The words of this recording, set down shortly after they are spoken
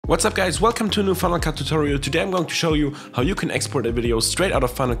What's up guys, welcome to a new Final Cut tutorial. Today I'm going to show you how you can export a video straight out of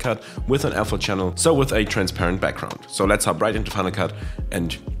Final Cut with an alpha channel, so with a transparent background. So let's hop right into Final Cut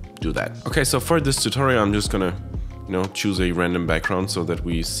and do that. Okay, so for this tutorial I'm just gonna choose a random background so that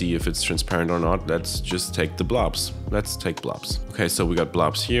we see if it's transparent or not. Let's just take the blobs. Let's take blobs. Okay, so we got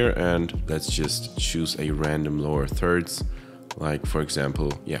blobs here and let's just choose a random lower thirds. Like for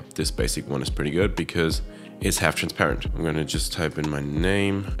example, yeah, this basic one is pretty good because it's half transparent. I'm gonna just type in my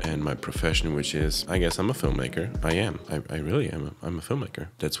name and my profession, which is, I guess I'm a filmmaker. I am. I really am. I'm a filmmaker.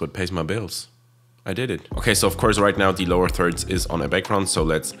 That's what pays my bills. I did it. Okay, so of course right now the lower thirds is on a background, so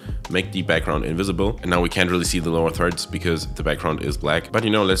let's make the background invisible. And now we can't really see the lower thirds because the background is black. But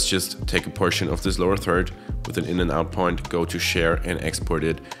let's just take a portion of this lower third with an in and out point, go to share and export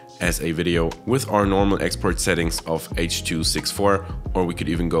it as a video with our normal export settings of H.264, or we could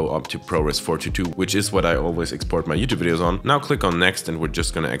even go up to ProRes 422, which is what I always export my YouTube videos on. Now click on next and we're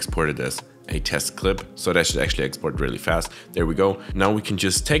just gonna export it as a test clip. So that should actually export really fast. There we go. Now we can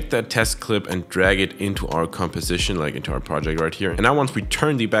just take that test clip and drag it into our composition, like into our project right here. And now once we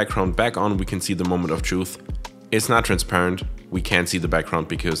turn the background back on, we can see the moment of truth. It's not transparent. We can't see the background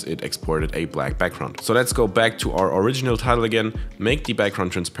because it exported a black background. So let's go back to our original title again, make the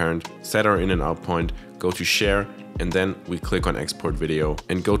background transparent, set our in and out point, go to share, and then we click on export video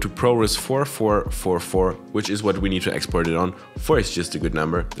and go to ProRes 4444, which is what we need to export it on. 4 is just a good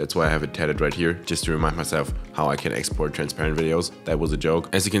number. That's why I have it tatted right here, just to remind myself how I can export transparent videos. That was a joke.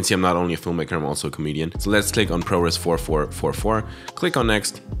 As you can see, I'm not only a filmmaker, I'm also a comedian. So let's click on ProRes 4444, click on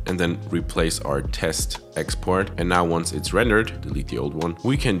next, and then replace our test export. And now once it's rendered, delete the old one,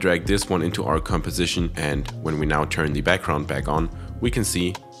 we can drag this one into our composition. And when we now turn the background back on, we can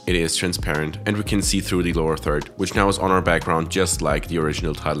see it is transparent and we can see through the lower third, which now is on our background just like the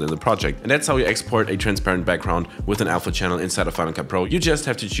original title in the project. And that's how you export a transparent background with an alpha channel inside of Final Cut Pro. You just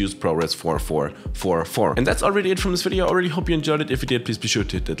have to choose ProRes 4444. And that's already it from this video. I already hope you enjoyed it. If you did, please be sure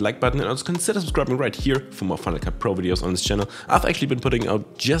to hit that like button and also consider subscribing right here for more Final Cut Pro videos on this channel. I've actually been putting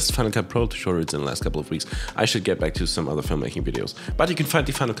out just Final Cut Pro tutorials in the last couple of weeks. I should get back to some other filmmaking videos, but you can find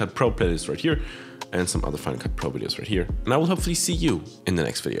the Final Cut Pro playlist right here and some other Final Cut Pro videos right here. And I will hopefully see you in the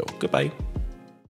next video. Goodbye.